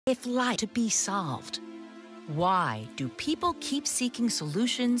If life to be solved, why do people keep seeking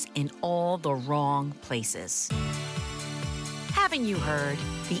solutions in all the wrong places? Haven't you heard?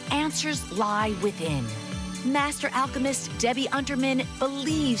 The answers lie within. Master alchemist Debbie Unterman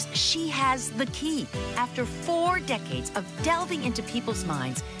believes she has the key. After 4 decades of delving into people's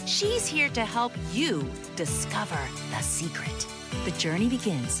minds, she's here to help you discover the secret. The journey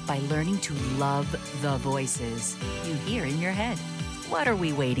begins by learning to love the voices you hear in your head. What are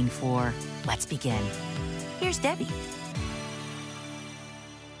we waiting for? Let's begin. Here's Debbie.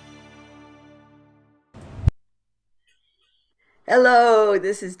 Hello,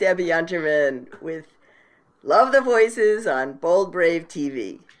 this is Debbie Unterman with Love the Voices on Bold Brave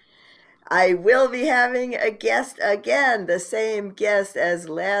TV. I will be having a guest again, the same guest as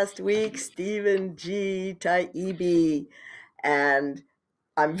last week, Steven Taibbi, and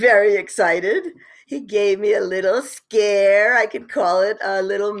I'm very excited. He gave me a little scare. I could call it a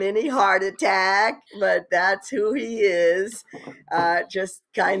little mini heart attack, but that's who he is. Just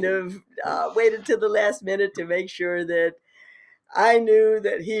kind of waited till the last minute to make sure that I knew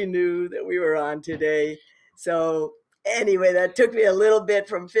that he knew that we were on today. So anyway, that took me a little bit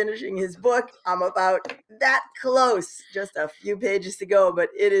from finishing his book. I'm about that close, just a few pages to go, but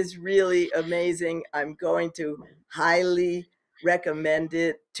it is really amazing. I'm going to highly recommend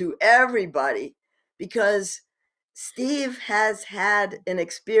it to everybody because Steve has had an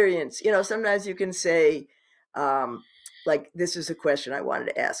experience. You know, sometimes you can say, like, this is a question I wanted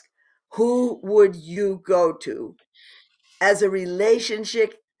to ask. Who would you go to as a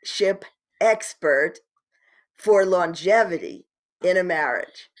relationship expert for longevity in a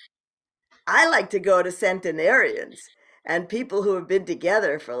marriage? I like to go to centenarians and people who have been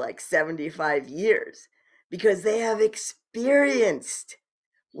together for like 75 years because they have experienced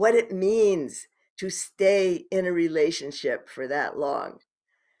what it means to stay in a relationship for that long.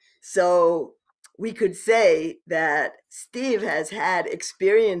 So we could say that Steve has had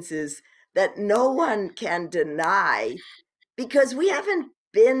experiences that no one can deny because we haven't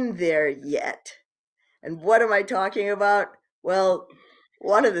been there yet. And what am I talking about? Well,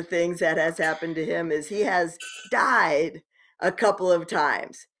 one of the things that has happened to him is he has died a couple of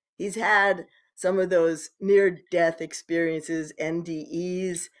times. He's had some of those near death experiences,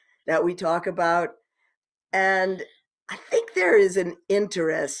 NDEs, that we talk about. And I think there is an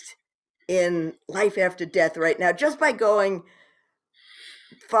interest in life after death right now just by going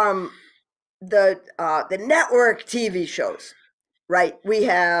from the network TV shows. Right. We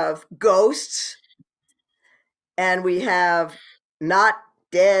have Ghosts and we have Not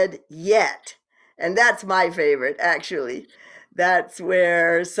Dead Yet. And that's my favorite, actually. That's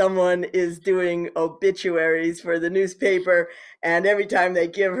where someone is doing obituaries for the newspaper, and every time they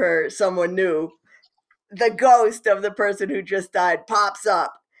give her someone new, the ghost of the person who just died pops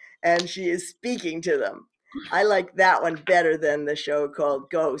up and she is speaking to them. I like that one better than the show called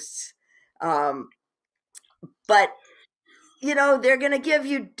Ghosts. But you know, they're going to give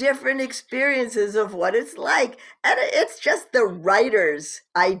you different experiences of what it's like. And it's just the writer's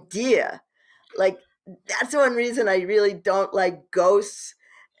idea. Like, that's one reason I really don't like Ghosts,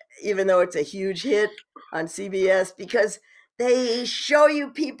 even though it's a huge hit on CBS, because they show you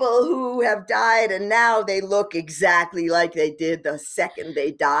people who have died and now they look exactly like they did the second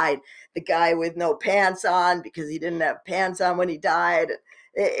they died. The guy with no pants on because he didn't have pants on when he died.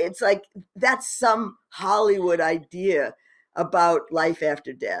 It's like that's some Hollywood idea about life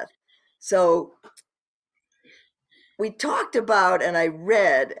after death. So we talked about, and I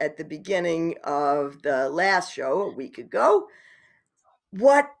read at the beginning of the last show a week ago,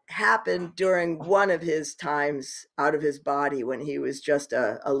 what happened during one of his times out of his body when he was just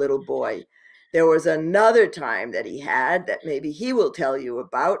a little boy. There was another time that he had that maybe he will tell you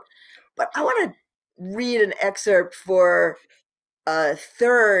about, but I want to read an excerpt for a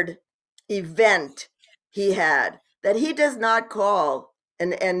third event he had that he does not call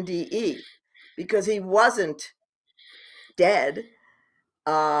an NDE because he wasn't dead.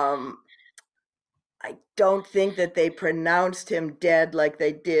 I don't think that they pronounced him dead like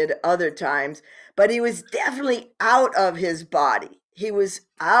they did other times, but he was definitely out of his body. He was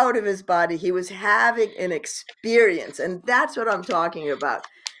out of his body. He was having an experience, and that's what I'm talking about.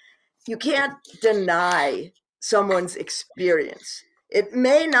 You can't deny someone's experience. It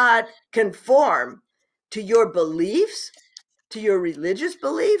may not conform to your beliefs, to your religious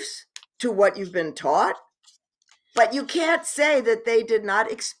beliefs, to what you've been taught, but you can't say that they did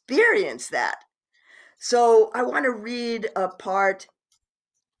not experience that. So I want to read a part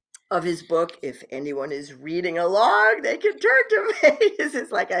of his book. If anyone is reading along, they can turn to pages.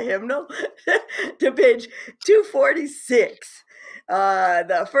 It's like a hymnal to page 246.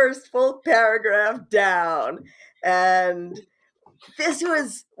 the first full paragraph down. And this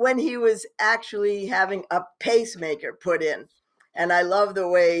was when he was actually having a pacemaker put in. And I love the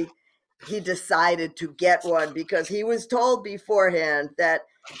way he decided to get one because he was told beforehand that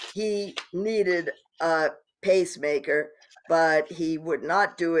he needed a pacemaker, but he would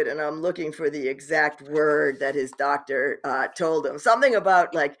not do it. And I'm looking for the exact word that his doctor told him. Something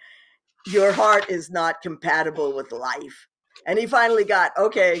about like, your heart is not compatible with life. And he finally got,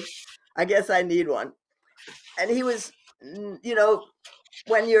 okay, I guess I need one. And he was,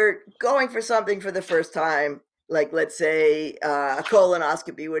 when you're going for something for the first time, like let's say a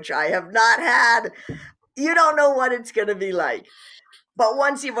colonoscopy, which I have not had, you don't know what it's going to be like. But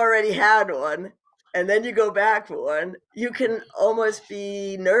once you've already had one, and then you go back for one, you can almost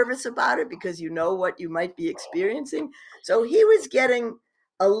be nervous about it because you know what you might be experiencing. So he was getting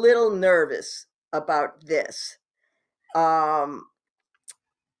a little nervous about this. And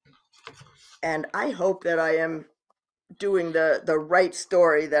I hope that I am doing the right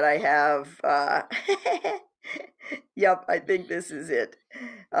story that I have. Yep, I think this is it.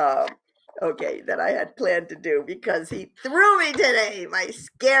 Uh, okay, that I had planned to do because he threw me today by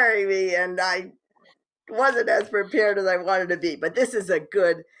scaring me, and I wasn't as prepared as I wanted to be. But this is a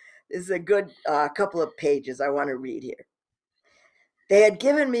good couple of pages I want to read here. They had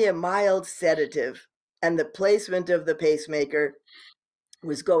given me a mild sedative, and the placement of the pacemaker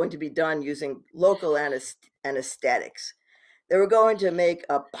was going to be done using local anesthetics. They were going to make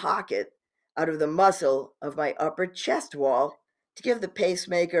a pocket out of the muscle of my upper chest wall to give the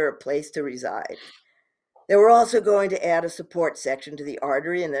pacemaker a place to reside. They were also going to add a support section to the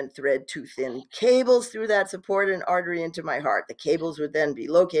artery and then thread two thin cables through that supported artery into my heart. The cables would then be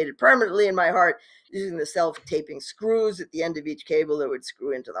located permanently in my heart using the self-taping screws at the end of each cable that would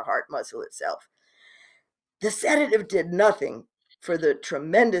screw into the heart muscle itself. The sedative did nothing for the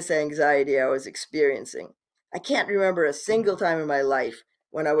tremendous anxiety I was experiencing. I can't remember a single time in my life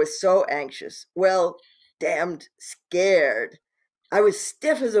when I was so anxious. Well, damned scared. I was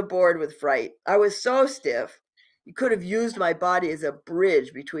stiff as a board with fright. I was so stiff. You could have used my body as a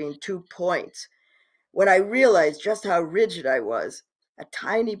bridge between 2 points. When I realized just how rigid I was, a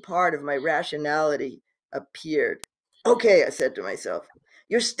tiny part of my rationality appeared. Okay, I said to myself,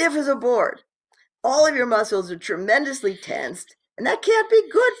 you're stiff as a board. All of your muscles are tremendously tensed, and that can't be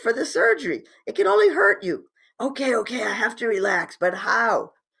good for the surgery. It can only hurt you. Okay, I have to relax, but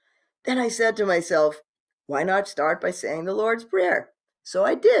how? Then I said to myself, why not start by saying the Lord's Prayer? So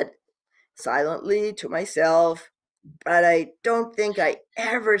I did, silently to myself, but I don't think I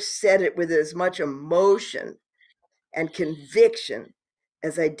ever said it with as much emotion and conviction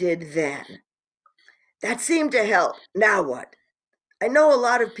as I did then. That seemed to help. Now what? I know a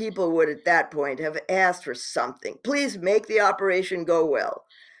lot of people would at that point have asked for something. Please make the operation go well.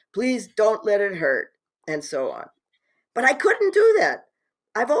 Please don't let it hurt, and so on. But I couldn't do that.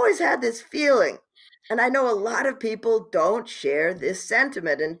 I've always had this feeling, and I know a lot of people don't share this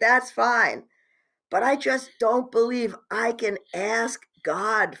sentiment, and that's fine. But I just don't believe I can ask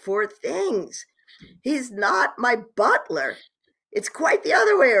God for things. He's not my butler. It's quite the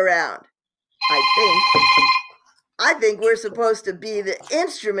other way around, I think. I think we're supposed to be the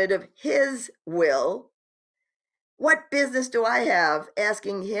instrument of his will. What business do I have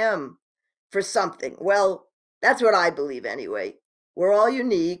asking him for something? Well, that's what I believe anyway. We're all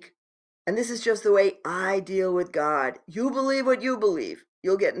unique, and this is just the way I deal with God. You believe what you believe.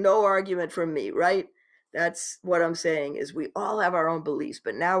 You'll get no argument from me, right? That's what I'm saying is we all have our own beliefs,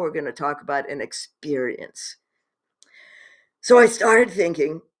 but now we're going to talk about an experience. So I started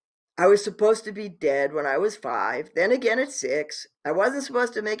thinking, I was supposed to be dead when I was 5, then again at 6. I wasn't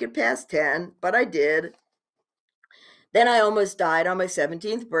supposed to make it past 10, but I did. Then I almost died on my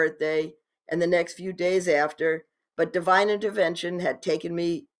 17th birthday and the next few days after, but divine intervention had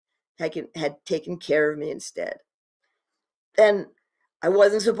taken care of me instead. Then I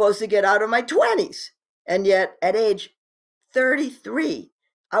wasn't supposed to get out of my 20s. And yet at age 33,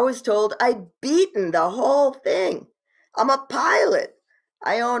 I was told I'd beaten the whole thing. I'm a pilot.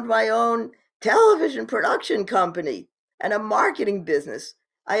 I owned my own television production company and a marketing business.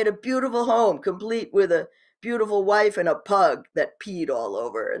 I had a beautiful home, complete with a beautiful wife and a pug that peed all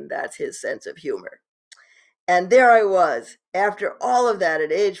over, and that's his sense of humor. And there I was, after all of that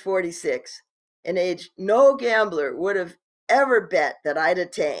at age 46, an age no gambler would have ever bet that I'd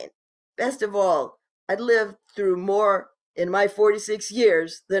attain. Best of all, I'd lived through more in my 46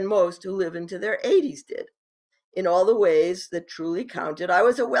 years than most who live into their 80s did. In all the ways that truly counted, I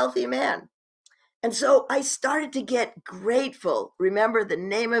was a wealthy man. And so I started to get grateful. Remember, the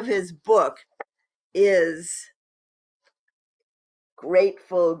name of his book is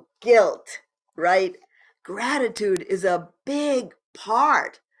grateful guilt, right? Gratitude is a big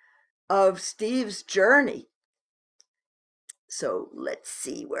part of Steve's journey. So let's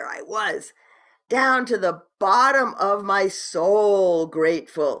see where I was. Down to the bottom of my soul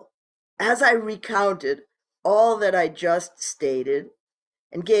grateful, as I recounted all that I just stated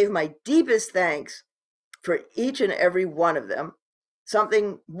and gave my deepest thanks for each and every one of them.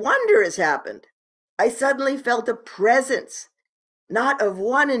 Something wondrous happened. I suddenly felt a presence, not of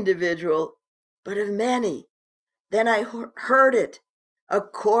one individual, but of many. Then I heard it. A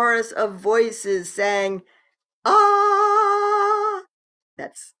chorus of voices sang, "Ah!"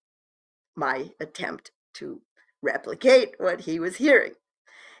 That's my attempt to replicate what he was hearing.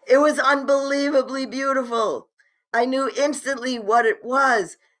 It was unbelievably beautiful. I knew instantly what it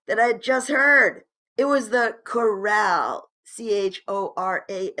was that I had just heard. It was the chorale,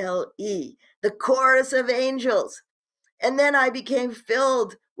 Chorale, the chorus of angels. And then I became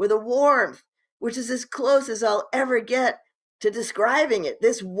filled with a warmth, which is as close as I'll ever get to describing it.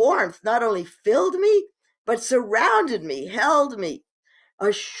 This warmth not only filled me, but surrounded me, held me,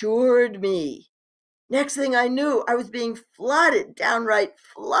 assured me. Next thing I knew, I was being flooded, downright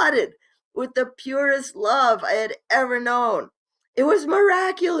flooded, with the purest love I had ever known. It was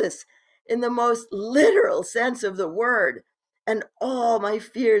miraculous in the most literal sense of the word, and all my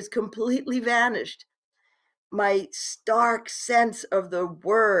fears completely vanished. My stark sense of the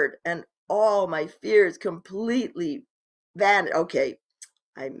word and all my fears completely vanished. Okay,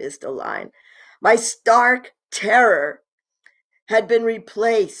 I missed a line. My stark terror had been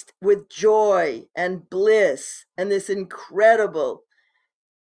replaced with joy and bliss and this incredible,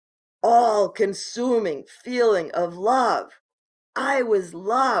 all consuming feeling of love. I was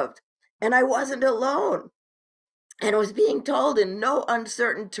loved and I wasn't alone and was being told in no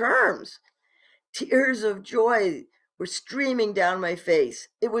uncertain terms. Tears of joy were streaming down my face.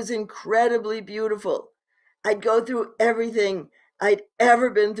 It was incredibly beautiful. I'd go through everything I'd ever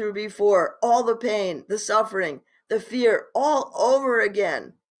been through before, all the pain, the suffering, the fear, all over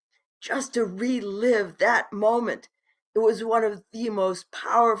again, just to relive that moment. It was one of the most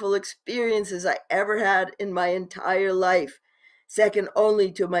powerful experiences I ever had in my entire life, second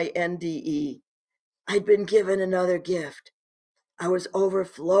only to my NDE. I'd been given another gift. I was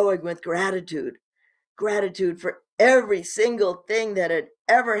overflowing with gratitude, gratitude for every single thing that had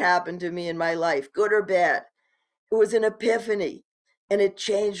ever happened to me in my life, good or bad. It was an epiphany, and it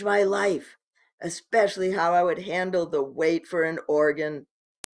changed my life, especially how I would handle the wait for an organ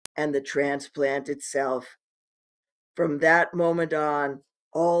and the transplant itself. From that moment on,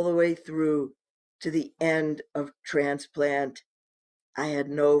 all the way through to the end of transplant, I had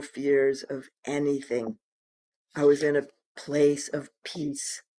no fears of anything. I was in a place of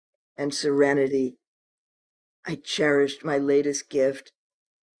peace and serenity. I cherished my latest gift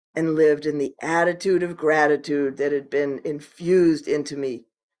and lived in the attitude of gratitude that had been infused into me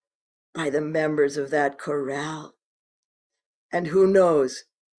by the members of that chorale. And who knows,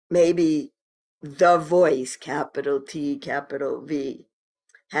 maybe the voice, capital T, capital V,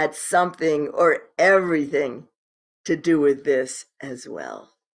 had something or everything to do with this as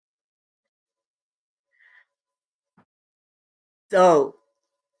well. So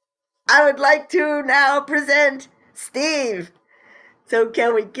I would like to now present Steve. So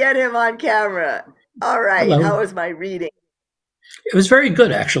can we get him on camera? All right. Hello. How was my reading? It was very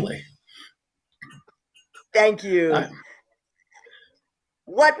good, actually. Thank I, you.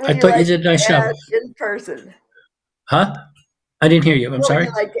 What would I you thought you like did a nice to job. add in person? Huh? I didn't hear you. I'm What would sorry.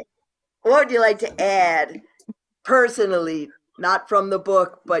 you like to What would you like to add personally, not from the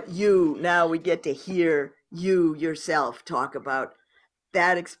book, but you? Now we get to hear you yourself talk about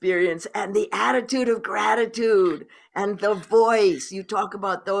that experience and the attitude of gratitude and the voice. You talk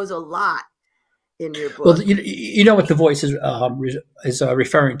about those a lot in your Well, book. you know what the voice is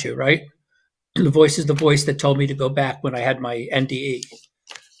referring to, right? The voice is the voice that told me to go back when I had my NDE.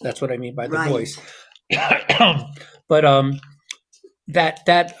 That's what I mean by the voice. Right. But that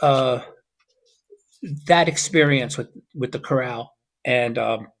that uh, that experience with the chorale, and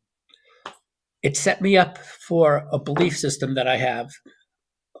it set me up for a belief system that I have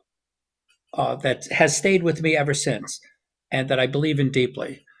that has stayed with me ever since, and that I believe in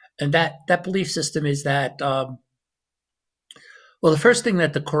deeply. And that belief system is that well, the first thing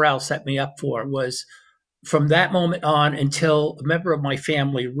that the chorale set me up for was from that moment on until a member of my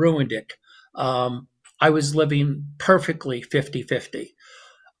family ruined it. I was living perfectly 50-50.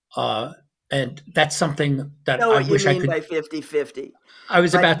 And that's something that Know I what you wish I mean could. by 50-50, I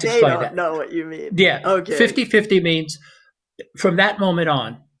was about but to they explain don't that. know what you mean. Yeah, Okay. 50-50 means from that moment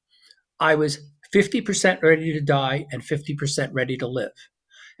on, I was 50% ready to die and 50% ready to live.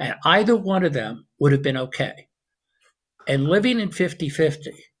 And either one of them would have been okay. And living in 50-50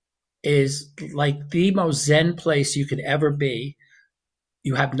 is like the most zen place you could ever be.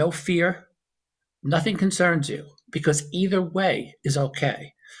 You have no fear, nothing concerns you because either way is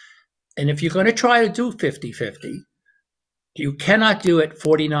okay. And if you're going to try to do 50-50, you cannot do it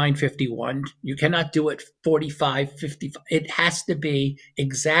 49-51. You cannot do it 45-55. It has to be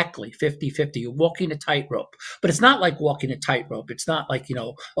exactly 50-50. You're walking a tightrope. But it's not like walking a tightrope. It's not like,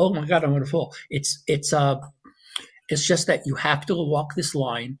 oh my God, I'm going to fall. It's just that you have to walk this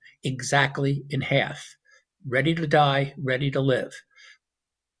line exactly in half. Ready to die, ready to live.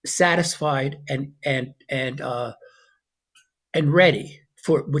 Satisfied and ready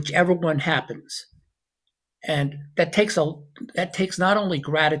for whichever one happens. And that takes not only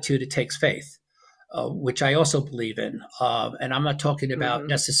gratitude, it takes faith, which I also believe in. And I'm not talking about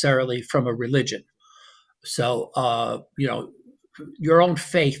necessarily from a religion. So your own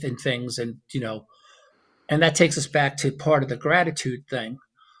faith in things, and and that takes us back to part of the gratitude thing.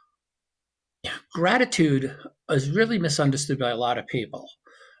 Gratitude is really misunderstood by a lot of people.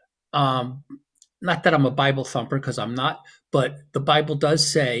 Not that I'm a Bible thumper, because I'm not, but the Bible does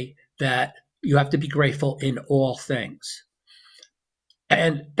say that you have to be grateful in all things.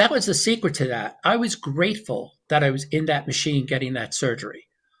 And that was the secret to that. I was grateful that I was in that machine getting that surgery.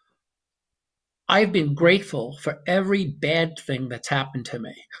 I've been grateful for every bad thing that's happened to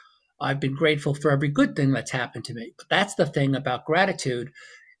me. I've been grateful for every good thing that's happened to me. But that's the thing about gratitude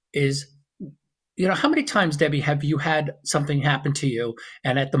is, how many times, Debbie, have you had something happen to you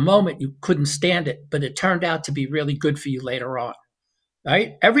and at the moment you couldn't stand it, but it turned out to be really good for you later on,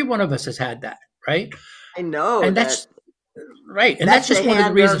 right? Every one of us has had that, right? I know And that. that's right. And That's that's the just one of the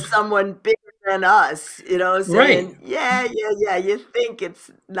hand of reasons. someone bigger than us, Right. saying, yeah, yeah, yeah, you think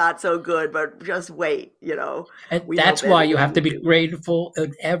it's not so good, but just wait, And we know that's why better you than have to you be do. grateful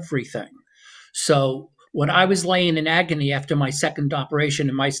in everything. So when I was laying in agony after my second operation,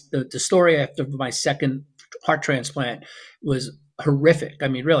 and the story after my second heart transplant was horrific. I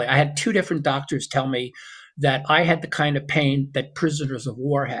mean, really, I had two different doctors tell me that I had the kind of pain that prisoners of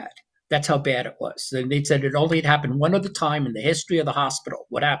war had. That's how bad it was. And they said it only had happened one other time in the history of the hospital.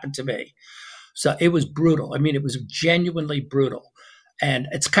 What happened to me? So it was brutal. I mean, it was genuinely brutal. And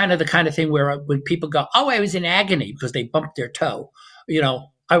it's kind of the kind of thing where when people go, oh, I was in agony because they bumped their toe,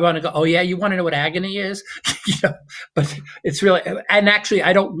 I want to go, oh, yeah, you want to know what agony is? But it's really, and actually,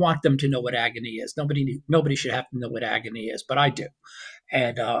 I don't want them to know what agony is. Nobody should have to know what agony is, but I do.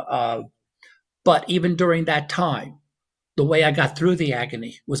 And, but even during that time, the way I got through the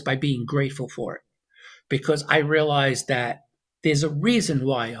agony was by being grateful for it, because I realized that there's a reason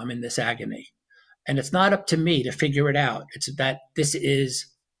why I'm in this agony. And it's not up to me to figure it out. It's that this is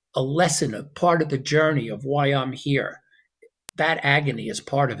a lesson, a part of the journey of why I'm here. That agony is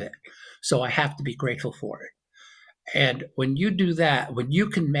part of it. So I have to be grateful for it. And when you do that, when you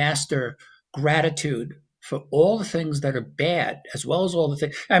can master gratitude for all the things that are bad, as well as all the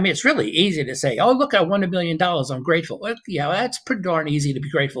things, I mean, it's really easy to say, oh, look, I won $1 million. I'm grateful. Well, yeah, that's pretty darn easy to be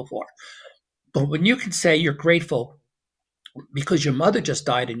grateful for. But when you can say you're grateful because your mother just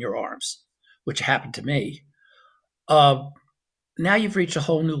died in your arms, which happened to me, now you've reached a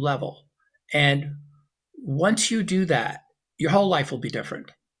whole new level. And once you do that, your whole life will be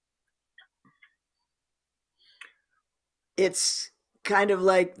different. It's kind of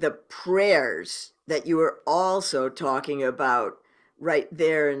like the prayers that you were also talking about right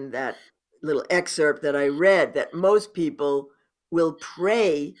there in that little excerpt that I read, that most people will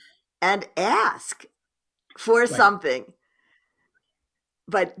pray and ask for Right. something,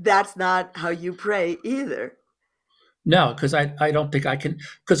 but that's not how you pray either. No, because I don't think I can,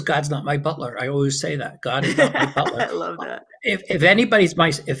 because God's not my butler. I always say that. God is not my butler. I love that. If anybody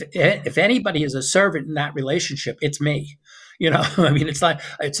is a servant in that relationship, it's me. I mean,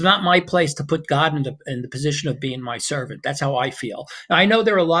 it's not my place to put God in the position of being my servant. That's how I feel. Now, I know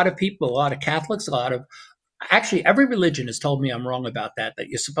there are a lot of people, a lot of Catholics, actually every religion has told me I'm wrong about that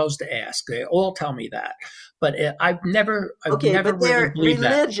you're supposed to ask. They all tell me that. But I've never Okay, but really their believed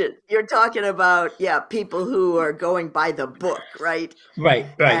that. religion, you're talking about, yeah, people who are going by the book, right? Right,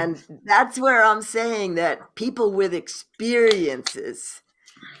 right. And that's where I'm saying that people with experiences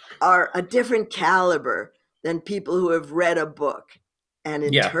are a different caliber than people who have read a book and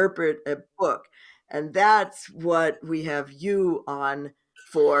Yeah. interpret a book. And that's what we have you on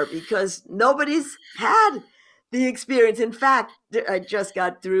for, because nobody's had the experience. In fact, I just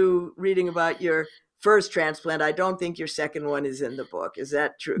got through reading about your first transplant. I don't think your second one is in the book. Is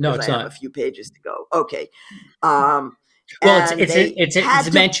that true? No, Because I it's have a not. few pages to go. Okay. Um, Well, and they had it's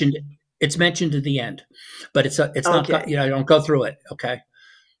to mentioned. It's mentioned at the end, but it's not, Okay. I don't go through it. Okay.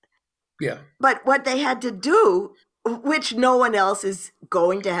 Yeah. But what they had to do, which no one else is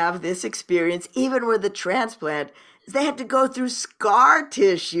going to have this experience, even with a transplant, is they had to go through scar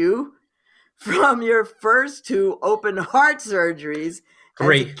tissue from your first two open heart surgeries as a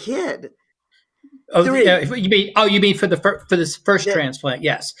Three. kid. Oh, Three. you mean for for this first The, transplant?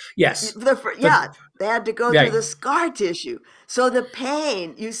 Yes. Yes. But yeah, they had to go through right. the scar tissue. So the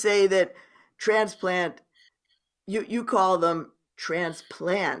pain, you say that transplant, you call them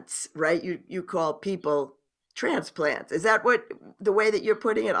transplants, right? You call people transplants. Is that what the way that you're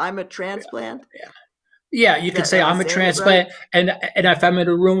putting it? I'm a transplant. Yeah, you Is could that, say am I I'm a saying it right? transplant, and if I'm in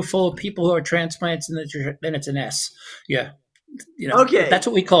a room full of people who are transplants, then it's an S. Yeah, Okay. that's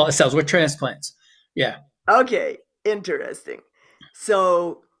what we call ourselves. We're transplants. Yeah. Okay, interesting.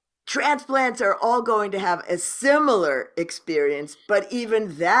 So transplants are all going to have a similar experience, but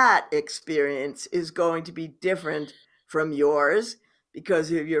even that experience is going to be different from yours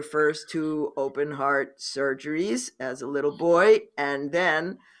because of your first two open heart surgeries as a little boy, and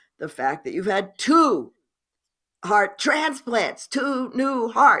then the fact that you've had two heart transplants, two new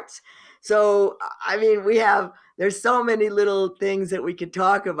hearts. So, I mean, there's so many little things that we could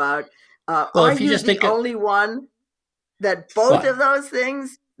talk about. Well, Are if you you just the think of only one that both what, of those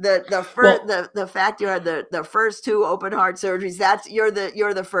things, well, the fact you had the first two open heart surgeries, that's you're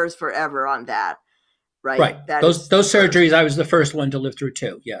the first forever on that, right? right, That those is the first. surgeries, I was the first one to live through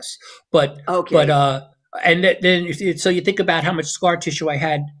too. Yes, but but Okay. uh, and then so you think about how much scar tissue I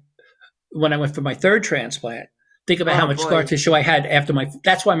had when I went for my third transplant. Think about how Oh much scar boy. tissue I had after my.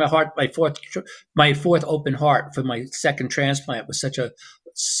 That's why my fourth open heart for my second transplant was such a.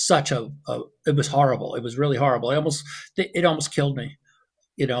 It was horrible. It was really horrible. It almost killed me.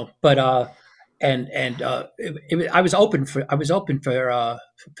 But I was open for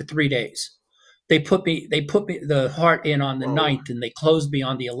 3 days. They put me the heart in on the Whoa. ninth, and they closed me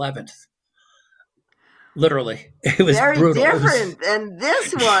on the 11th. Literally, it was Very brutal. It was different. And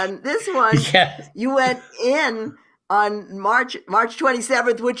this one, yeah. you went in on March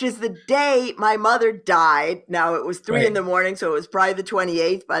 27th, which is the day my mother died. Now it was 3 in the morning, so it was probably the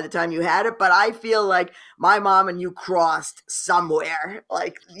 28th by the time you had it. But I feel like my mom and you crossed somewhere.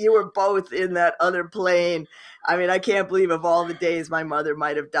 Like you were both in that other plane. I mean, I can't believe of all the days my mother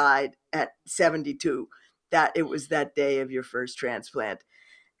might have died at 72, that it was that day of your first transplant.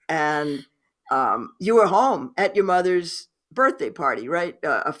 And you were home at your mother's birthday party, right?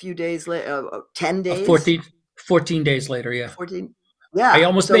 A few days later, 10 Uh, days, 14, 14 days later. Yeah. 14. I Yeah.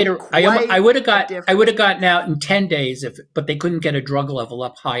 almost made So her. I quite would have a got. I would difference. have gotten out in 10 days but they couldn't get a drug level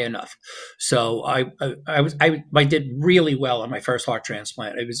up high enough. So I did really well on my first heart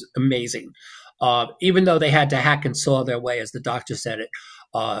transplant. It was amazing. Even though they had to hack and saw their way, as the doctor said it,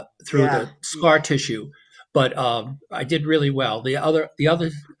 through Yeah. the scar Yeah. tissue, but I did really well. The other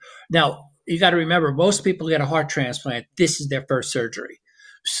now you got to remember, most people get a heart transplant. This is their first surgery.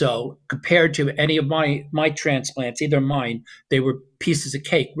 So compared to any of my transplants, either mine, they were pieces of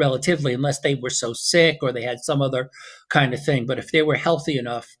cake relatively, unless they were so sick or they had some other kind of thing. But if they were healthy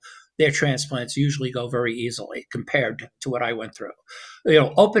enough, their transplants usually go very easily compared to what I went through.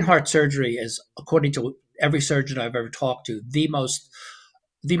 Open heart surgery is, according to every surgeon I've ever talked to, the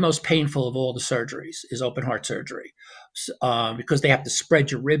most painful of all the surgeries is open heart surgery, because they have to spread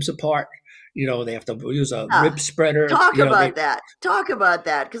your ribs apart. They have to use a Yeah. rib spreader. Talk about that. Talk about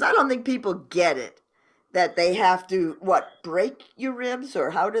that. Because I don't think people get it. That they have to, what, break your ribs, or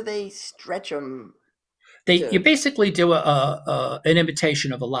how do they stretch them You to. basically do an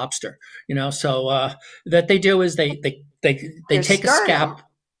imitation of a lobster. So that they do is they Your take a sternum.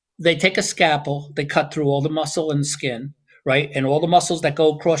 scalpel, they cut through all the muscle and skin, right, and all the muscles that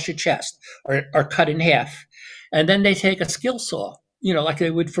go across your chest are cut in half, and then they take a skill saw, like they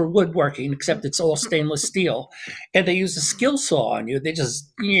would for woodworking, except it's all stainless steel, and they use a skill saw on you. They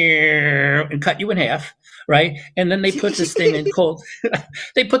just and cut you in half, right, and then they put this thing in called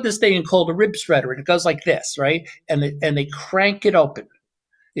a rib spreader, and it goes like this, right, and they crank it open.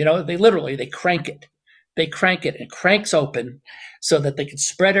 They crank it. They crank it and it cranks open so that they can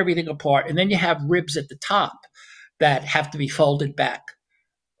spread everything apart. And then you have ribs at the top that have to be folded back.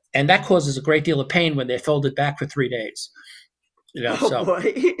 And that causes a great deal of pain when they're folded back for 3 days. Oh So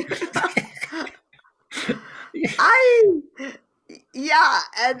boy. I Yeah,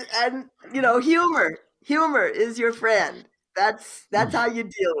 and humor is your friend. That's how you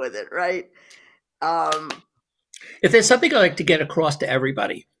deal with it, right? Um, if there's something I like to get across to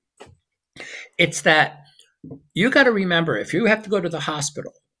everybody, it's that you got to remember, if you have to go to the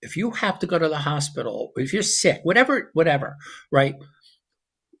hospital, if you're sick, whatever, right?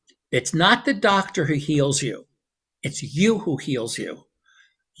 It's not the doctor who heals you, it's you who heals you.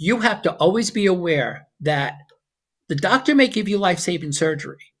 You have to always be aware that the doctor may give you life saving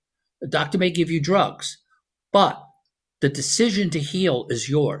surgery, the doctor may give you drugs, but the decision to heal is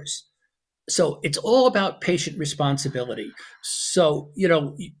yours. So it's all about patient responsibility. So,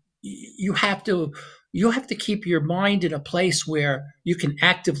 you have to keep your mind in a place where you can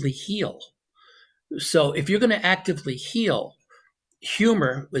actively heal. So if you're going to actively heal,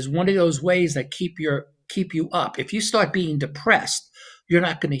 humor is one of those ways that keep you up. If you start being depressed, you're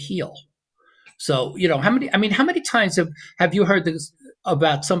not going to heal. So, how many times have you heard this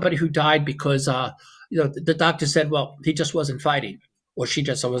about somebody who died because the doctor said, well, he just wasn't fighting, or she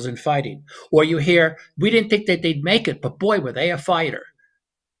just wasn't fighting. Or you hear, we didn't think that they'd make it, but boy, were they a fighter.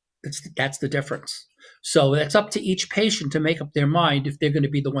 That's the difference. So it's up to each patient to make up their mind if they're going to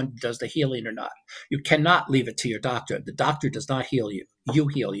be the one who does the healing or not. You cannot leave it to your doctor. The doctor does not heal you. You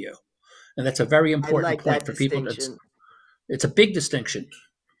heal you. And that's a very I important like point that for people. distinction. It's a big distinction.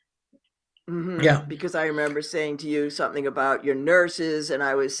 Yeah. Because I remember saying to you something about your nurses, and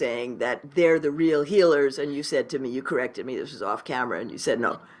I was saying that they're the real healers, and you said to me, you corrected me, this was off camera, and you said,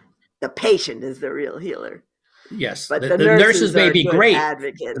 no, the patient is the real healer. Yes. But The, the the nurses nurses may are be good great.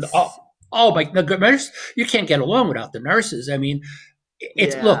 advocates. Oh, my the nurse, you can't get along without the nurses. I mean,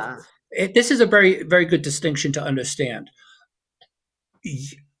 look, Yeah. this is a very, very good distinction to understand.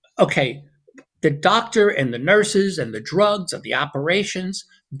 Okay, the doctor and the nurses and the drugs and the operations,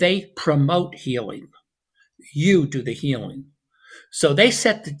 they promote healing. You do the healing. So they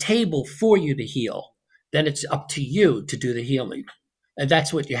set the table for you to heal. Then it's up to you to do the healing. And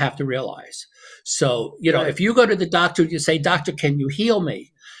that's what you have to realize. So, Good. if you go to the doctor, you say, Doctor, can you heal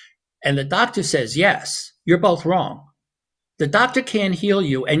me? And the doctor says, yes, you're both wrong. The doctor can't heal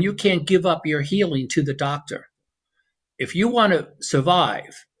you, and you can't give up your healing to the doctor. If you want to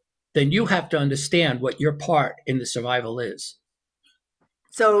survive, then you have to understand what your part in the survival is.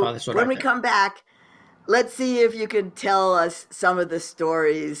 So That's what I when we think. come back, let's see if you can tell us some of the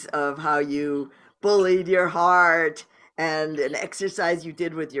stories of how you bullied your heart and an exercise you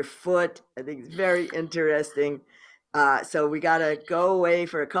did with your foot. I think it's very interesting. So we got to go away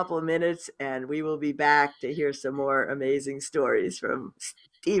for a couple of minutes, and we will be back to hear some more amazing stories from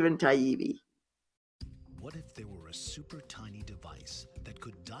Steven Taibbi. What if there were a super tiny device that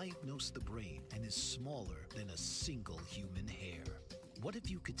could diagnose the brain and is smaller than a single human hair? What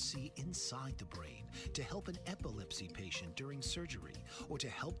if you could see inside the brain to help an epilepsy patient during surgery or to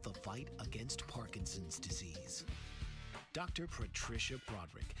help the fight against Parkinson's disease? Dr. Patricia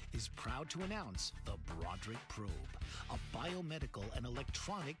Broderick is proud to announce the Broderick Probe, a biomedical and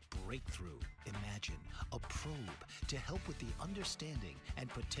electronic breakthrough. Imagine a probe to help with the understanding and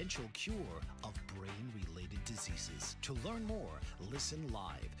potential cure of brain-related diseases. To learn more, listen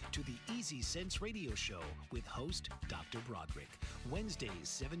live to the Easy Sense radio show with host Dr. Broderick, Wednesdays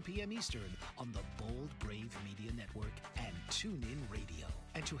 7 p.m. Eastern on the Bold Brave Media Network and TuneIn Radio.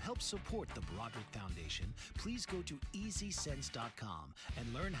 And to help support the Broderick Foundation, please go to EasySense.com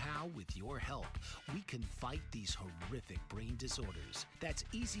and learn how, with your help, we can fight these horrific brain disorders. That's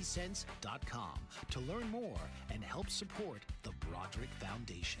EasySense.com to learn more and help support the Broderick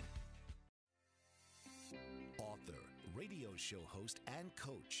Foundation. Author, radio show host, and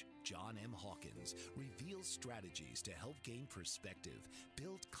coach John M. Hawkins reveals strategies to help gain perspective,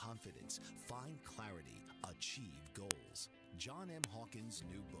 build confidence, find clarity, achieve goals. John M. Hawkins'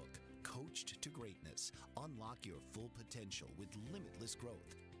 new book, Coached to Greatness, Unlock Your Full Potential with Limitless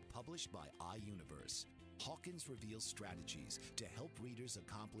Growth, published by iUniverse. Hawkins reveals strategies to help readers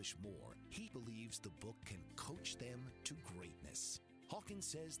accomplish more. He believes the book can coach them to greatness. Hawkins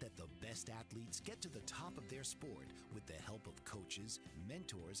says that the best athletes get to the top of their sport with the help of coaches,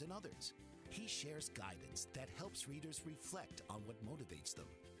 mentors, and others. He shares guidance that helps readers reflect on what motivates them.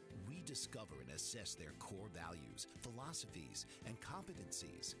 Rediscover and assess their core values, philosophies, and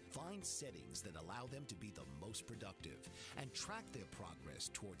competencies. Find settings that allow them to be the most productive and track their progress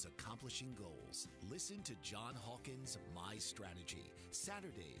towards accomplishing goals. Listen to John Hawkins' My Strategy,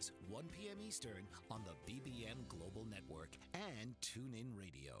 Saturdays, 1 p.m. Eastern on the BBM Global Network and TuneIn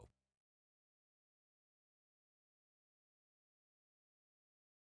Radio.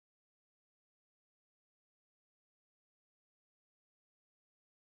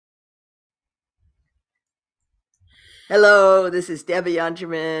 Hello, this is Debbie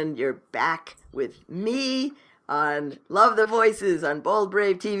Unterman. You're back with me on Love the Voices on Bold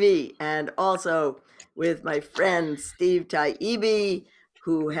Brave TV, and also with my friend Steve Taibbi,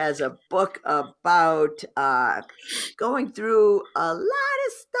 who has a book about going through a lot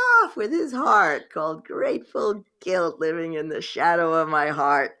of stuff with his heart called Grateful Guilt, Living in the Shadow of My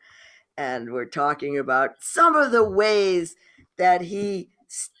Heart. and we're talking about some of the ways that he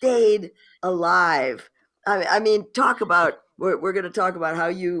stayed alive. I mean, talk about, we're going to talk about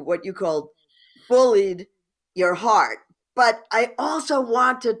how what you called bullied your heart. But I also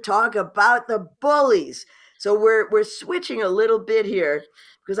want to talk about the bullies. So we're switching a little bit here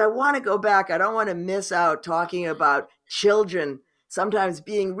because I want to go back. I don't want to miss out talking about children sometimes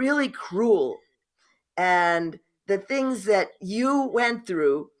being really cruel and the things that you went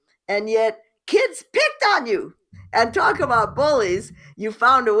through, and yet kids picked on you. And talk about bullies, you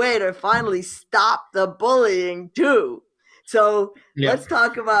found a way to finally stop the bullying too. So Yeah. let's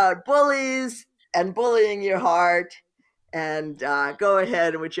talk about bullies and bullying your heart. And go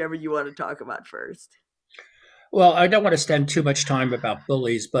ahead, whichever you want to talk about first. Well, I don't want to spend too much time about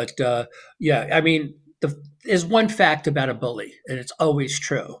bullies, but yeah, I mean, there's one fact about a bully, and it's always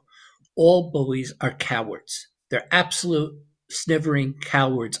true. All bullies are cowards. They're absolute snivering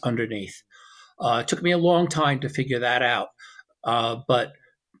cowards underneath. It took me a long time to figure that out, but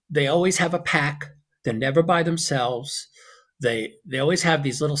they always have a pack. They're never by themselves. They always have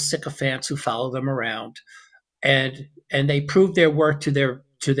these little sycophants who follow them around, and they prove their worth to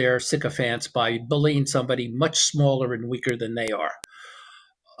their sycophants by bullying somebody much smaller and weaker than they are.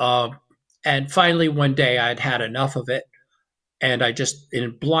 Um, and finally, one day, I'd had enough of it, and I just,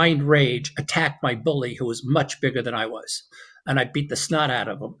 in blind rage, attacked my bully, who was much bigger than I was, and I beat the snot out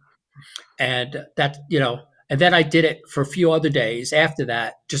of him. And that, and then I did it for a few other days after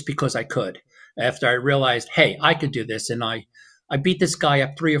that, just because I could. After I realized, hey, I could do this, and I beat this guy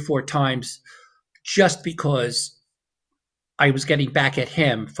up 3 or 4 times just because I was getting back at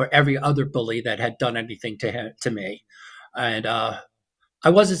him for every other bully that had done anything to me. And I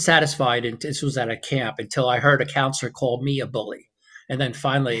wasn't satisfied, and this was at a camp, until I heard a counselor call me a bully. And then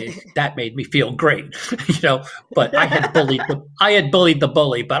finally, that made me feel great, But I had bullied the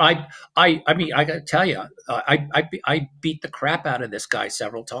bully. But I mean, I got to tell you, I beat the crap out of this guy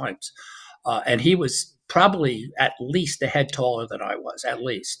several times, and he was probably at least a head taller than I was. At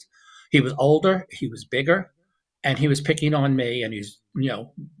least he was older, he was bigger, and he was picking on me, and he's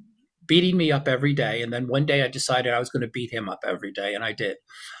beating me up every day. And then one day I decided I was going to beat him up every day, and I did.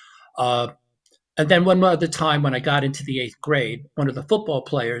 Uh, and then one other time when I got into the 8th grade, one of the football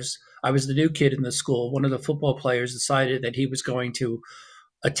players, I was the new kid in the school, one of the football players decided that he was going to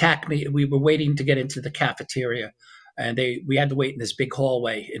attack me. We were waiting to get into the cafeteria, and we had to wait in this big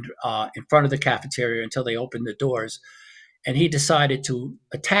hallway in front of the cafeteria until they opened the doors. And he decided to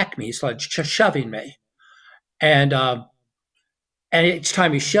attack me, so shoving me. And each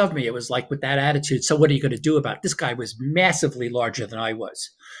time he shoved me, it was like with that attitude. So what are you going to do about it? This guy was massively larger than I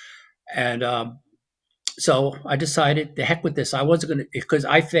was. And so I decided, the heck with this. I wasn't going to, because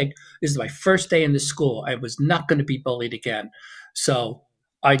I think this is my first day in the school. I was not going to be bullied again. So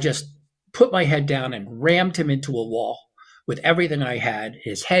I just put my head down and rammed him into a wall with everything I had.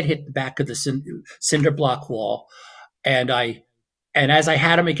 His head hit the back of the cinder block wall. And as I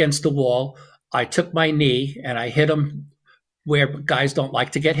had him against the wall, I took my knee and I hit him where guys don't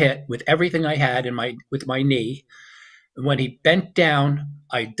like to get hit, with everything I had with my knee. And when he bent down,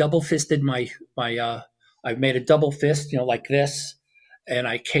 I double fisted I made a double fist, like this, and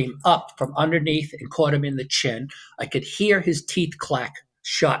I came up from underneath and caught him in the chin. I could hear his teeth clack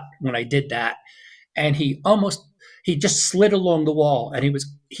shut when I did that, and he just slid along the wall, and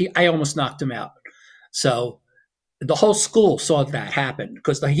I almost knocked him out. So the whole school saw that happen,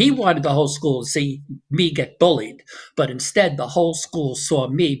 because he wanted the whole school to see me get bullied, but instead the whole school saw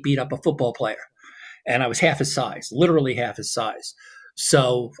me beat up a football player, and I was half his size, literally half his size.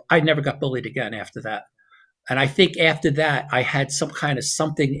 So I never got bullied again after that. And I think after that, I had some kind of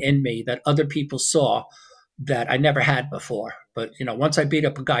something in me that other people saw that I never had before. But, once I beat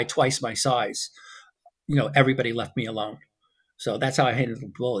up a guy twice my size, everybody left me alone. So that's how I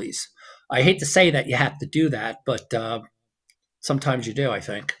handled bullies. I hate to say that you have to do that, but sometimes you do, I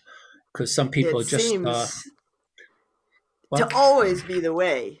think, because some people it just seems to always be the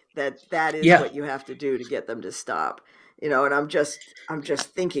way that is what you have to do to get them to stop. And I'm just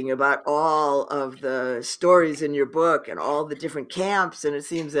thinking about all of the stories in your book and all the different camps, and it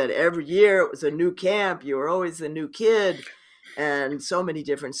seems that every year it was a new camp. You were always the new kid, and so many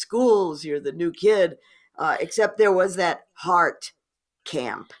different schools, you're the new kid, except there was that heart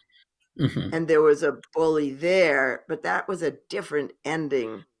camp. Mm-hmm. And there was a bully there, but that was a different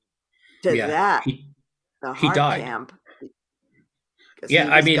ending to that. The heart died. Camp.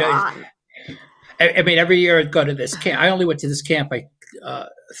 Yeah, I mean, every year I'd go to this camp. I only went to this camp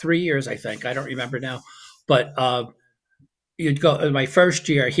 3 years, I think. I don't remember now, but you'd go. My first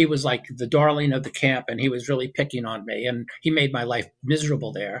year, he was like the darling of the camp, and he was really picking on me, and he made my life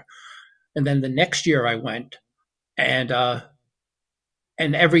miserable there. And then the next year I went, and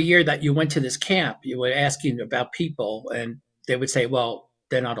every year that you went to this camp, you were asking about people, and they would say, "Well,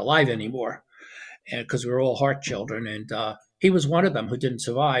 they're not alive anymore," and because we were all heart children, and he was one of them who didn't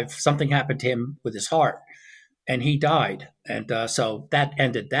survive. Something happened to him with his heart, and he died, and so that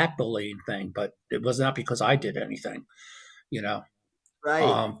ended that bullying thing. But it was not because I did anything, you know.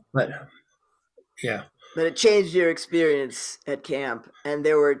 Right. But yeah, But it changed your experience at camp, and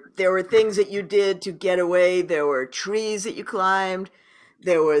there were things that you did to get away. There were trees that you climbed.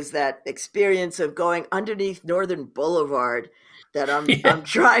 There was that experience of going underneath Northern Boulevard that I'm yeah, I'm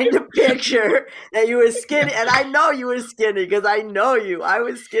trying to picture that you were skinny, yeah. and I know you were skinny because I know you. I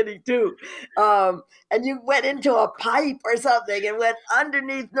was skinny too. And you went into a pipe or something and went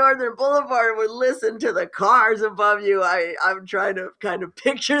underneath Northern Boulevard and would listen to the cars above you. I'm trying to kind of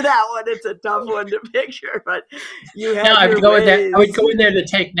picture that one. It's a tough one to picture, but you No, had I would your go in there. I would ways. go in there to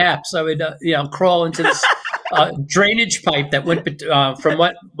take naps. I would, crawl into this drainage pipe that went from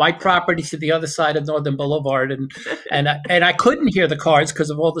what my property to the other side of Northern Boulevard, and I couldn't hear the cars because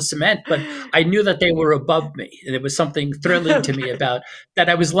of all the cement, but I knew that they were above me, and there was something thrilling to me Okay. about that.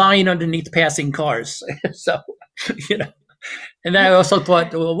 I was lying underneath passing cars, so you know. And then I also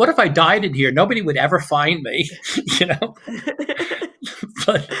thought, well, what if I died in here? Nobody would ever find me, you know.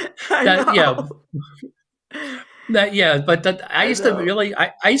 But I that, know. but that I I used to know. really,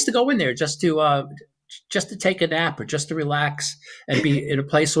 I used to go in there just to take a nap or just to relax and be in a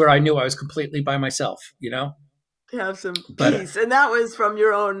place where I knew I was completely by myself, you know. To have some But peace. And that was from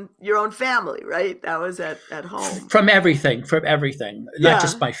your own family, right? That was at home. from everything, not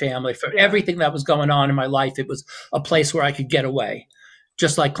just Yeah. my family, for Yeah. everything that was going on in my life, it was a place where I could get away.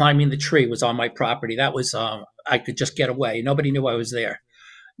 Just like climbing the tree was on my property. That was I could just get away. Nobody knew I was there,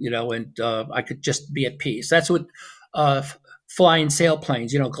 you know, and I could just be at peace. That's what flying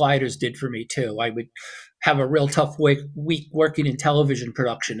sailplanes, gliders did for me too. I would have a real tough week working in television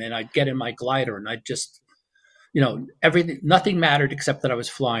production, and I'd get in my glider and I'd just, everything, nothing mattered except that I was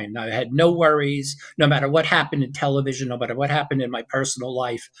flying. I had no worries, no matter what happened in television, no matter what happened in my personal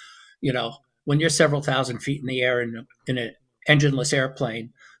life. When you're several thousand feet in the air in an engineless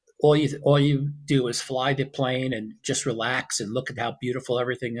airplane, all you do is fly the plane and just relax and look at how beautiful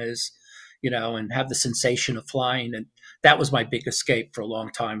everything is, and have the sensation of flying. And that was my big escape for a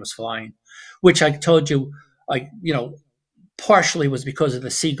long time, was flying, which I told you, partially was because of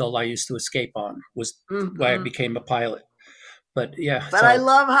the seagull I used to escape on, was why I Hmm. became a pilot. But yeah, But I so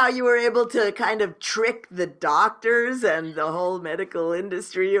love how you were able to kind of trick the doctors and the whole medical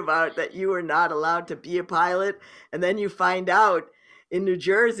industry about that you were not allowed to be a pilot. And then you find out in New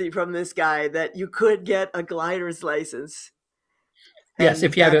Jersey from this guy that you could get a glider's license. yes,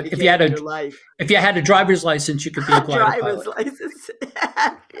 And that became your life. if you had a driver's license, you could be a glider Driver's pilot. license.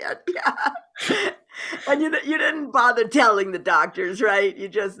 Yeah, yeah. And you didn't bother telling the doctors, right? You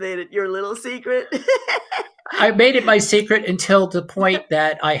just made it your little secret. I made it my secret until the point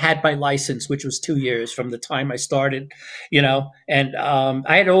that I had my license, which was 2 years from the time I started, And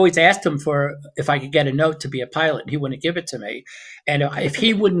I had always asked him for if I could get a note to be a pilot. He wouldn't give it to me, and if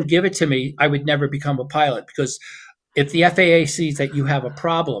he wouldn't give it to me, I would never become a pilot, because if the FAA sees that you have a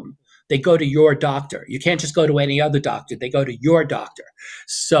problem, they go to your doctor. You can't just go to any other doctor. They go to your doctor.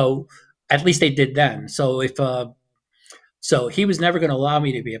 So at least they did then. So he was never going to allow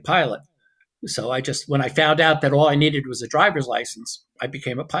me to be a pilot. So when I found out that all I needed was a driver's license, I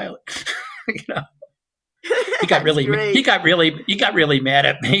became a pilot. you know, That's great. he got really mad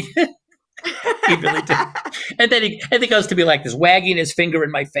at me. He really did. And then he goes to be like this, wagging his finger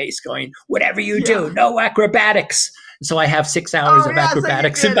in my face, going, "Whatever you do, Yeah. no acrobatics." So I have 6 hours Oh of yeah, so you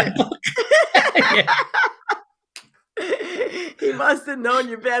acrobatics in get my it. book. Yeah. He must have known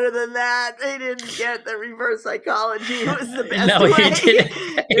you better than that. He didn't get the reverse psychology. It was the best No, he way. did.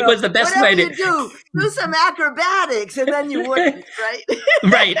 It was the best Whatever way you to. do some acrobatics, and then you wouldn't, right?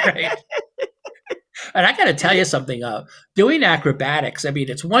 Right, right. And I got to tell you something. Doing acrobatics. I mean,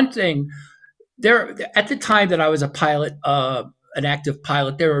 it's one thing. There at the time that I was a pilot, an active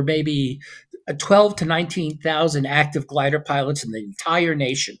pilot, there were maybe 12 to 19,000 active glider pilots in the entire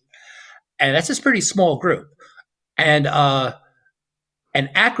nation, and that's a pretty small group. And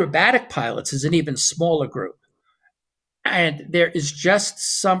acrobatic pilots is an even smaller group. And there is just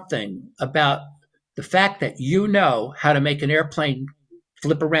something about the fact that you know how to make an airplane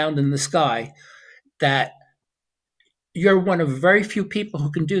flip around in the sky, that you're one of very few people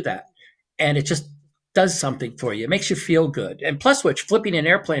who can do that. And it just does something for you. It makes you feel good. And plus, which, flipping an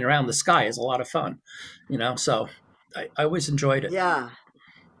airplane around the sky is a lot of fun, So I always enjoyed it. Yeah,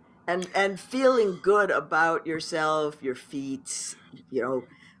 and feeling good about yourself, your feats, you know,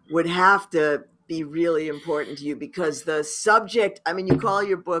 would have to be really important to you, because the subject, I mean, you call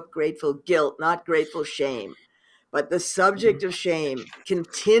your book Grateful Guilt, not Grateful Shame, but the subject of shame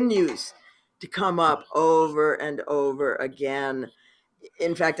continues to come up over and over again.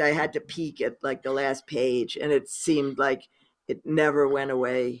 In fact, I had to peek at like the last page, and it seemed like it never went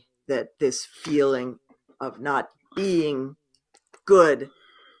away, that this feeling of not being good.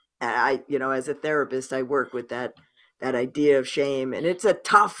 And I, as a therapist, I work with that idea of shame, and it's a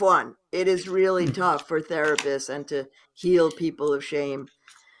tough one. It is really tough for therapists and to heal people of shame.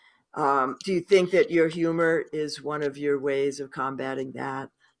 Do you think that your humor is one of your ways of combating that?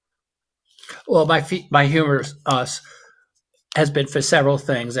 Well, my humor has been for several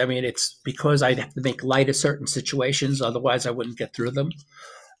things. I mean, it's because I have to make light of certain situations, otherwise I wouldn't get through them.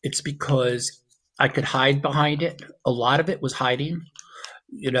 It's because I could hide behind it. A lot of it was hiding.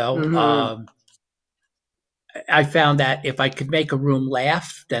 You know, Mm-hmm. I found that if I could make a room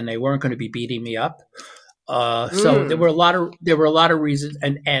laugh, then they weren't going to be beating me up. So Mm. there were a lot of reasons,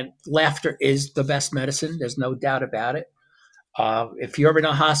 and laughter is the best medicine. There's no doubt about it. If you're in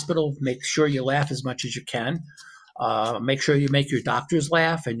a hospital, make sure you laugh as much as you can. Make sure you make your doctors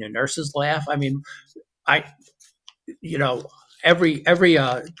laugh and your nurses laugh. I mean, I, you know, every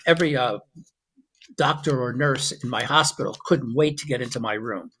doctor or nurse in my hospital couldn't wait to get into my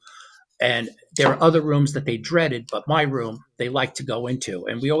room. And there are other rooms that they dreaded, but my room they liked to go into,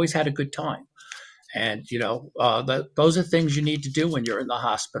 and we always had a good time. And those are things you need to do when you're in the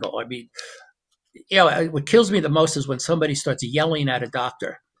hospital. I mean, what kills me the most is when somebody starts yelling at a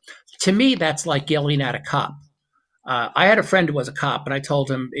doctor. To me, that's like yelling at a cop. I had a friend who was a cop, and I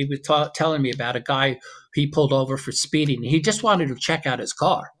told him he was telling me about a guy he pulled over for speeding. He just wanted to check out his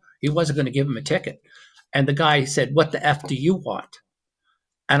car. He wasn't going to give him a ticket. And the guy said, "What the F do you want?"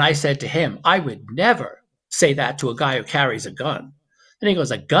 And I said to him, "I would never say that to a guy who carries a gun." And he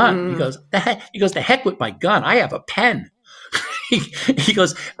goes, "A gun?" He Mm. goes, "The heck?" He goes, "The heck with my gun. I have a pen." he, he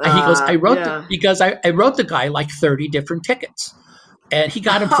goes, Yeah. I wrote the guy like 30 different tickets. And he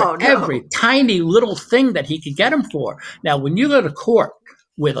got him for Oh every no. tiny little thing that he could get him for. Now, when you go to court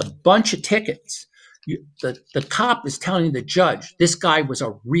with a bunch of tickets, the cop is telling the judge, this guy was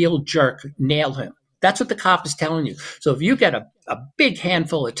a real jerk, nail him. That's what the cop is telling you. So if you get a big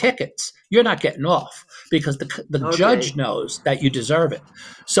handful of tickets, you're not getting off because the judge Okay. knows that you deserve it.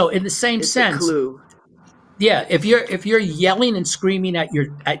 So in the same It's a sense, clue. yeah, if you're yelling and screaming at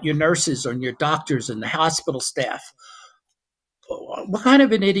your nurses and your doctors and the hospital staff, what kind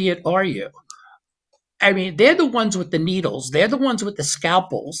of an idiot are you? I mean, they're the ones with the needles, they're the ones with the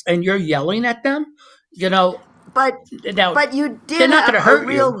scalpels, and you're yelling at them. You know, But now but you they're did not going have to a hurt you.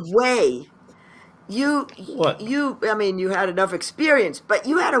 real way. You What? I mean, you had enough experience, but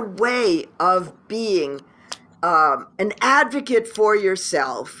you had a way of being an advocate for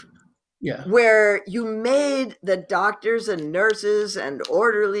yourself, Yeah. where you made the doctors and nurses and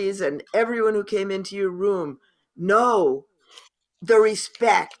orderlies and everyone who came into your room know the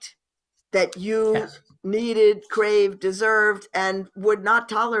respect that you Yes. needed, craved, deserved, and would not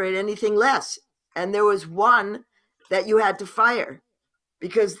tolerate anything less. And there was one that you had to fire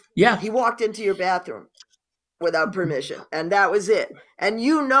because Yeah. he walked into your bathroom without permission, and that was it. And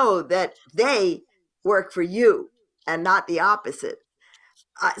you know that they work for you and not the opposite.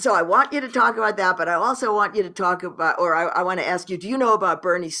 So I want you to talk about that, but I also want you to talk about, or I want to ask you, do you know about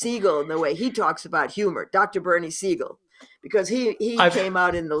Bernie Siegel and the way he talks about humor, Dr. Bernie Siegel? Because he I've. came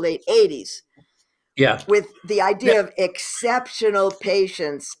out in the late 80s Yeah. with the Yeah. idea of exceptional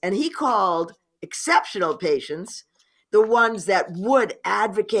patients, and he called exceptional patients the ones that would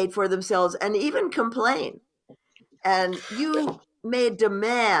advocate for themselves and even complain. And you made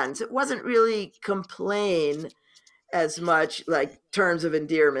demands. It wasn't really complain as much like terms of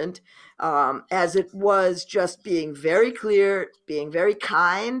endearment, as it was just being very clear, being very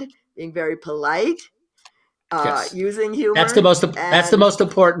kind, being very polite, Yes. using That's the humor, most. That's the most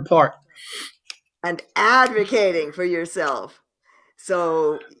important part. and advocating for yourself.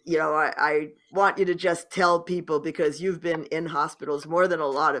 So, I want you to just tell people, because you've been in hospitals more than a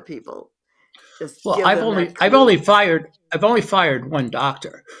lot of people. Just Well, give them that I've only clue. fired one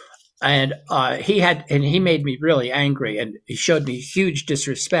doctor, and he made me really angry, and he showed me huge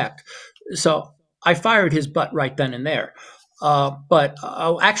disrespect. So I fired his butt right then and there. But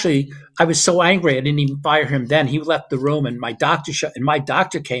actually, I was so angry I didn't even fire him then. He left the room, and my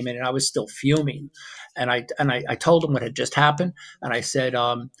doctor came in, and I was still fuming. And I told him what had just happened, and I said,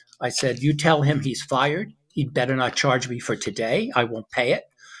 you tell him he's fired. He better not charge me for today. I won't pay it.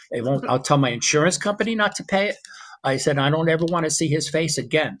 They won't. I'll tell my insurance company not to pay it. I said I don't ever want to see his face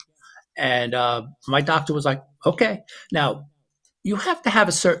again. And my doctor was like, okay. Now, you have to have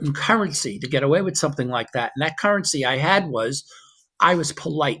a certain currency to get away with something like that. And that currency I had was I was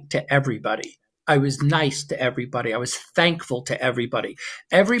polite to everybody. I was nice to everybody. I was thankful to everybody.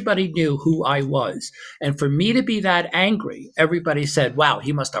 Everybody knew who I was. And for me to be that angry, everybody said, wow,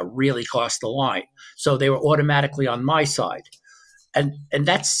 he must have really crossed the line. So they were automatically on my side. And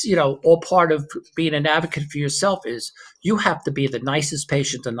that's, all part of being an advocate for yourself is you have to be the nicest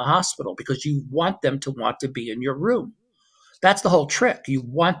patient in the hospital because you want them to want to be in your room. That's the whole trick. You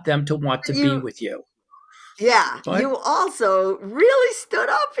want them to want to be You with you. Yeah, Right? you also really stood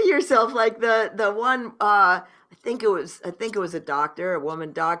up for yourself, like the one. I think it was a doctor, a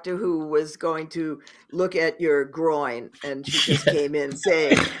woman doctor, who was going to look at your groin, and she just Yeah. came in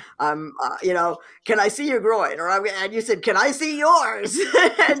saying, can I see your groin?" And you said, "Can I see yours?"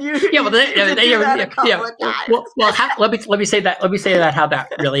 And you Yeah, well, you seem to do that a yeah. couple of times. Well, let me say that. Let me say that how that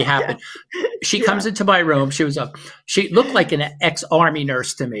really Yeah, happened. She comes yeah. into my room. She looked like an ex-army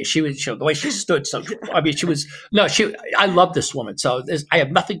nurse to me. The way she stood. So I mean, she was no, she. I love this woman. So I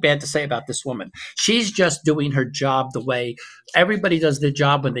have nothing bad to say about this woman. She's just doing her job the way everybody does their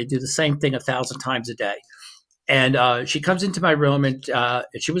job when they do the same thing 1,000 times a day. And she comes into my room, and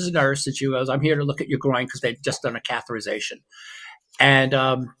she was a nurse, and she goes, "I'm here to look at your groin because they've just done a catheterization." And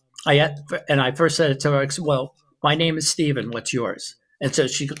I first said it to her, "Well, my name is Steven. What's yours?" And so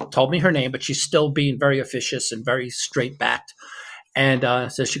she told me her name, but she's still being very officious and very straight backed.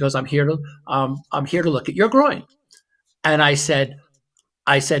 And so she goes, I'm here to look at your groin." And I said,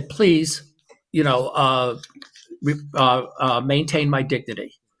 "Please, you know, maintain my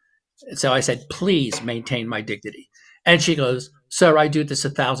dignity." So I said, "Please maintain my dignity." And she goes, "Sir, I do this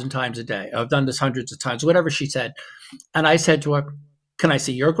 1,000 times a day. I've done this hundreds of times," whatever she said. And I said to her, "Can I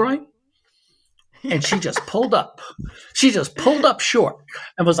see your groin?" And she just pulled up. She just pulled up short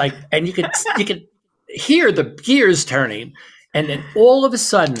and was like, and you could hear the gears turning. And then all of a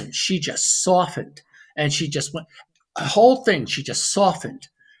sudden, she just softened, and she just went, the whole thing. She just softened,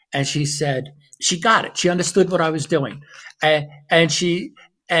 and she said, she got it. She understood what I was doing, and she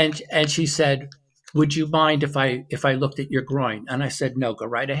said, "Would you mind if I looked at your groin?" And I said, "No, go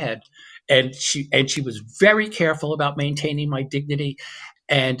right ahead." And she was very careful about maintaining my dignity,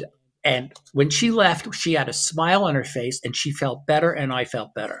 and and when she left, she had a smile on her face, and she felt better, and I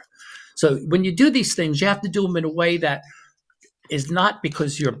felt better. So when you do these things, you have to do them in a way that is not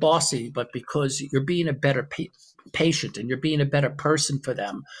because you're bossy, but because you're being a better patient, and you're being a better person for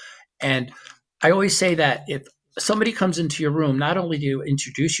them. And I always say that if somebody comes into your room, not only do you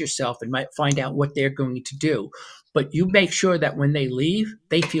introduce yourself and might find out what they're going to do, but you make sure that when they leave,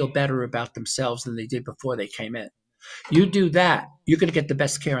 they feel better about themselves than they did before they came in. You do that, you're going to get the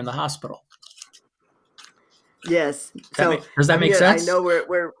best care in the hospital. Yes. So Does that I'm make gonna. I sense? know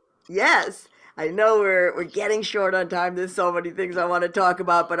we're yes. I know we're getting short on time. There's so many things I want to talk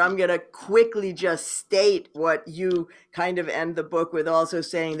about, but I'm gonna quickly just state what you kind of end the book with, also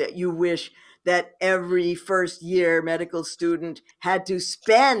saying that you wish that every first year medical student had to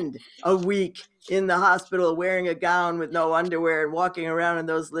spend a week in the hospital wearing a gown with no underwear and walking around in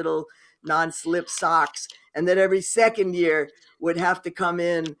those little non-slip socks, and that every second year would have to come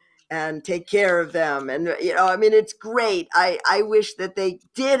in and take care of them. And, I mean, it's great. I wish that they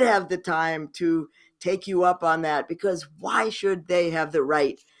did have the time to take you up on that, because why should they have the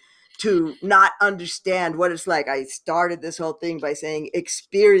right to not understand what it's like? I started this whole thing by saying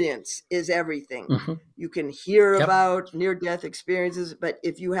experience is everything. Hmm. You can hear Yep. about near death experiences, but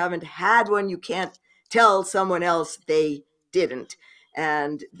if you haven't had one, you can't tell someone else they didn't.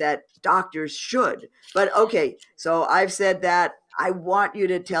 And that doctors should. But okay, so I've said that. I want you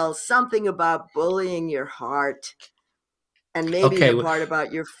to tell something about bullying your heart, and maybe Okay. the part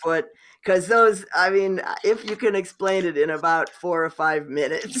about your foot, because those, I mean, if you can explain it in about 4 or 5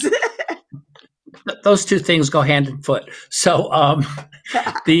 minutes. Those two things go hand in foot. So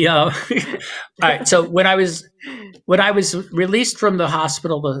the all right. So when I was released from the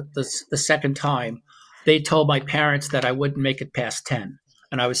hospital the second time, they told my parents that I wouldn't make it past 10,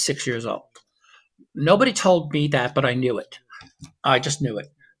 and I was 6 years old. Nobody told me that, but I knew it. I just knew it,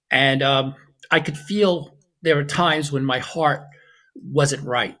 and I could feel there were times when my heart wasn't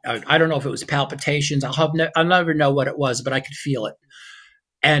right. I don't know if it was palpitations. I'll never know what it was, but I could feel it.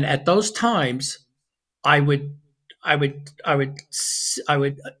 And at those times, I would, I would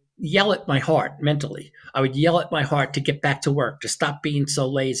yell at my heart mentally. I would yell at my heart to get back to work, to stop being so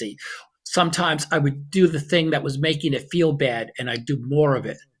lazy. Sometimes I would do the thing that was making it feel bad, and I'd do more of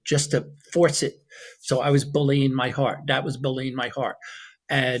it just to force it. So I was bullying my heart. That was bullying my heart.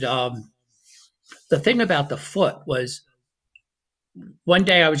 And the thing about the foot was one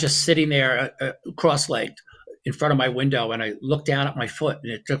day I was just sitting there cross legged. in front of my window and I looked down at my foot,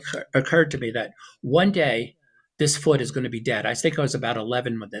 and it just occurred to me that one day this foot is going to be dead. I think I was about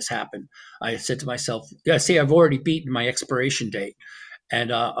 11 when this happened. I said to myself, yeah, see, I've already beaten my expiration date.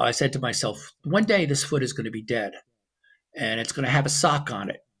 And I said to myself, one day this foot is going to be dead, and it's going to have a sock on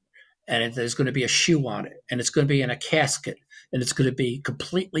it, and there's going to be a shoe on it, and it's going to be in a casket, and it's going to be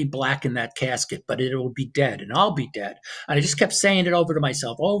completely black in that casket, but it will be dead, and I'll be dead. And I just kept saying it over to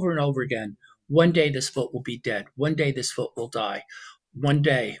myself over and over again. One day this foot will be dead. One day this foot will die. One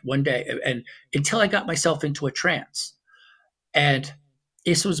day, and until I got myself into a trance. And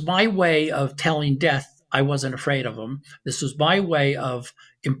this was my way of telling death I wasn't afraid of him. This was my way of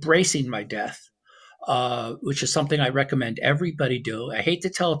embracing my death, which is something I recommend everybody do. I hate to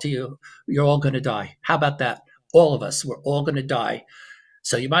tell it to you, you're all going to die. How about that? All of us, we're all going to die.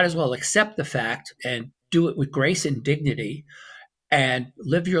 So you might as well accept the fact and do it with grace and dignity, and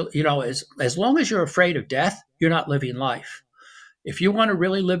live your, as long as you're afraid of death, you're not living life. If you want to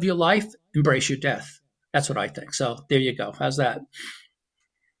really live your life, embrace your death. That's what I think. So there you go. How's that?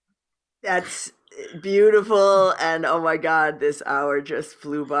 That's beautiful. And oh my God, this hour just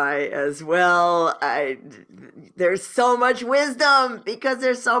flew by as well. There's so much wisdom because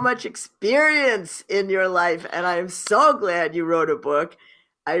there's so much experience in your life. And I am so glad you wrote a book.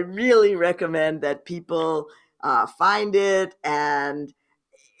 I really recommend that people find it, and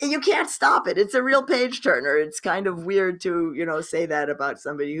you can't stop it. It's a real page turner. It's kind of weird to, say that about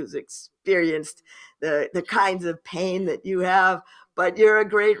somebody who's experienced the kinds of pain that you have, but you're a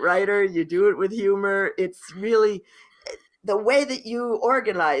great writer. You do it with humor. It's really, the way that you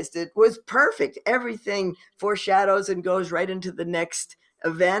organized it was perfect. Everything foreshadows and goes right into the next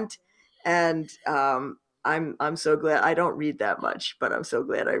event. And I'm so glad. I don't read that much, but I'm so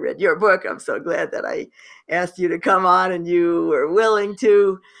glad I read your book. I'm so glad that I asked you to come on and you were willing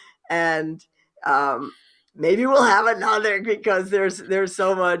to. And maybe we'll have another, because there's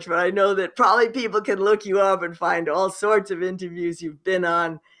so much. But I know that probably people can look you up and find all sorts of interviews you've been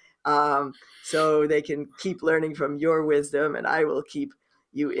on, so they can keep learning from your wisdom. And I will keep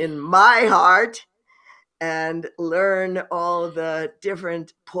you in my heart and learn all the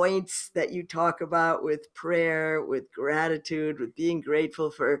different points that you talk about with prayer, with gratitude, with being grateful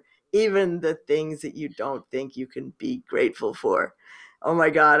for even the things that you don't think you can be grateful for. Oh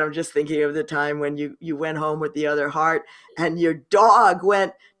my God, I'm just thinking of the time when you went home with the other heart and your dog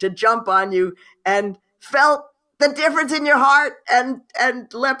went to jump on you and felt the difference in your heart and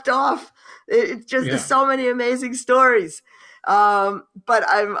leapt off. It's just There's so many amazing stories. But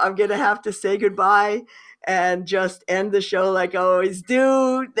I'm going to have to say goodbye and just end the show like I always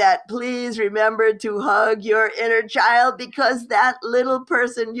do, that please remember to hug your inner child, because that little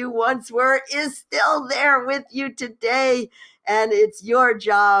person you once were is still there with you today. And it's your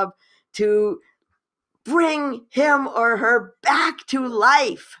job to bring him or her back to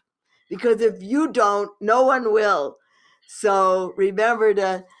life, because if you don't, no one will. So remember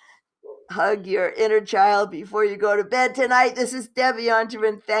to hug your inner child before you go to bed tonight. This is Debbie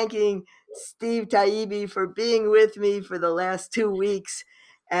Unterman thanking Steve Taibbi for being with me for the last 2 weeks.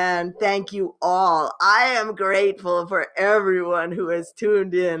 And thank you all. I am grateful for everyone who has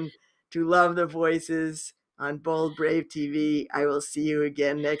tuned in to Love the Voices on Bold Brave TV. I will see you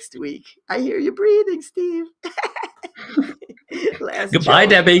again next week. I hear you breathing, Steve. Goodbye, joke.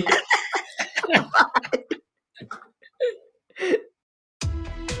 Debbie. Goodbye.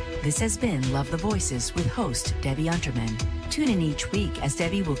 This has been Love the Voices with host Debbie Unterman. Tune in each week as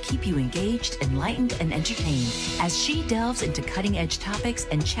Debbie will keep you engaged, enlightened, and entertained as she delves into cutting-edge topics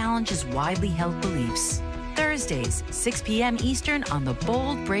and challenges widely held beliefs. Thursdays, 6 p.m. Eastern on the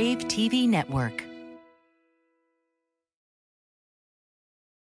Bold Brave TV network.